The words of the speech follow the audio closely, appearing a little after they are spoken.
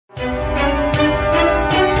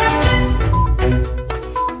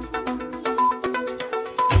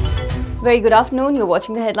Very good afternoon. You're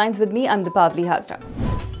watching the headlines with me. I'm Deepavali Hazra.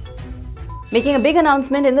 Making a big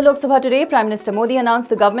announcement in the Lok Sabha today, Prime Minister Modi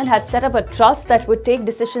announced the government had set up a trust that would take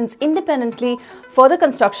decisions independently for the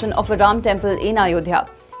construction of a Ram temple in Ayodhya.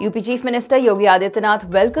 UP Chief Minister Yogi Adityanath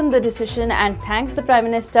welcomed the decision and thanked the Prime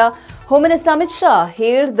Minister. Home Minister Amit Shah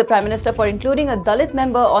hailed the Prime Minister for including a Dalit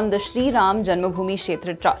member on the Shri Ram Janmabhoomi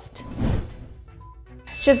Kshetra Trust.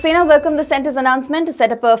 Shiv Sena welcomed the centre's announcement to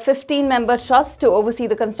set up a 15-member trust to oversee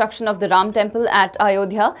the construction of the Ram temple at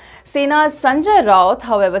Ayodhya. Sena's Sanjay Raut,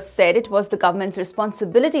 however, said it was the government's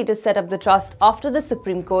responsibility to set up the trust after the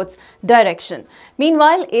Supreme Court's direction.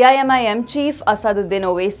 Meanwhile, AIMIM chief Asaduddin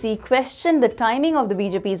Owaisi questioned the timing of the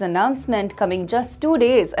BJP's announcement coming just 2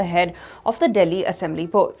 days ahead of the Delhi Assembly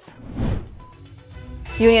polls.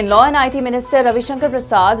 Union Law and IT Minister Ravi Shankar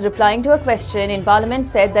Prasad, replying to a question in Parliament,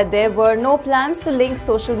 said that there were no plans to link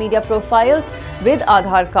social media profiles with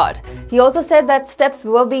Aadhaar card. He also said that steps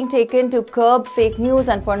were being taken to curb fake news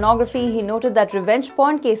and pornography. He noted that revenge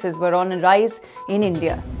porn cases were on a rise in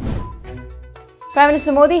India. Prime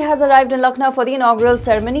Minister Modi has arrived in Lucknow for the inaugural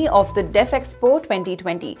ceremony of the Deaf Expo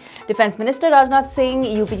 2020. Defence Minister Rajinath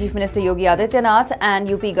Singh, UP Chief Minister Yogi Adityanath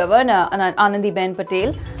and UP Governor Anandiben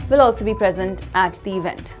Patel will also be present at the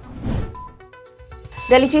event.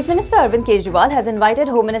 Delhi Chief Minister Arvind Kejriwal has invited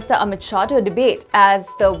Home Minister Amit Shah to a debate as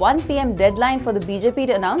the 1 p.m. deadline for the BJP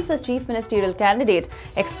to announce a chief ministerial candidate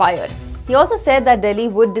expired. He also said that Delhi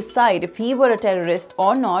would decide if he were a terrorist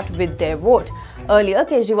or not with their vote. Earlier,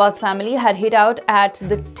 Kejriwal's family had hit out at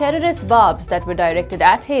the terrorist barbs that were directed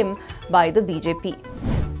at him by the BJP.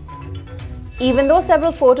 Even though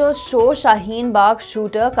several photos show Shaheen Bagh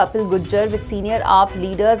shooter Kapil Gujjar with senior AAP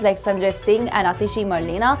leaders like Sanjay Singh and Atishi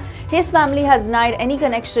Marlena, his family has denied any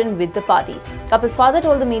connection with the party. Kapil's father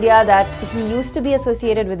told the media that he used to be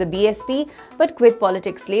associated with the BSP but quit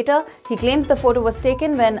politics later. He claims the photo was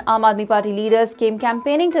taken when Aam Aadmi Party leaders came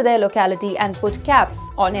campaigning to their locality and put caps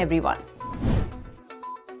on everyone.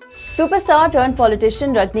 Superstar turned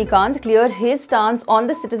politician Rajinikanth cleared his stance on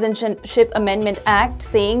the Citizenship Amendment Act,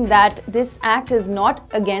 saying that this act is not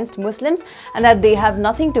against Muslims and that they have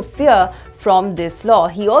nothing to fear from this law.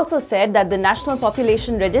 He also said that the National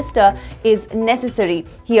Population Register is necessary.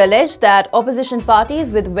 He alleged that opposition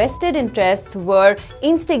parties with vested interests were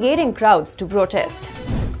instigating crowds to protest.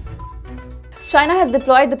 China has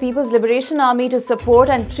deployed the People's Liberation Army to support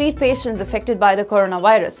and treat patients affected by the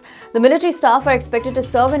coronavirus. The military staff are expected to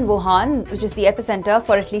serve in Wuhan, which is the epicenter,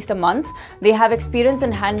 for at least a month. They have experience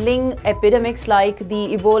in handling epidemics like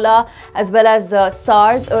the Ebola as well as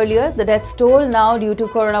SARS earlier. The death toll now due to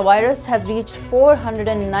coronavirus has reached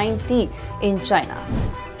 490 in China.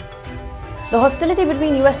 The hostility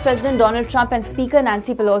between US President Donald Trump and Speaker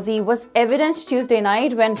Nancy Pelosi was evident Tuesday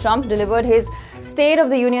night when Trump delivered his State of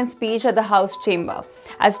the Union speech at the House chamber.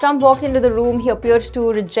 As Trump walked into the room, he appeared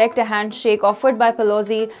to reject a handshake offered by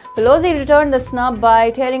Pelosi. Pelosi returned the snub by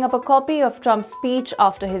tearing up a copy of Trump's speech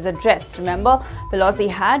after his address. Remember, Pelosi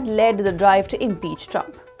had led the drive to impeach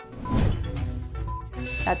Trump.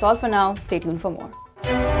 That's all for now. Stay tuned for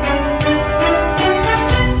more.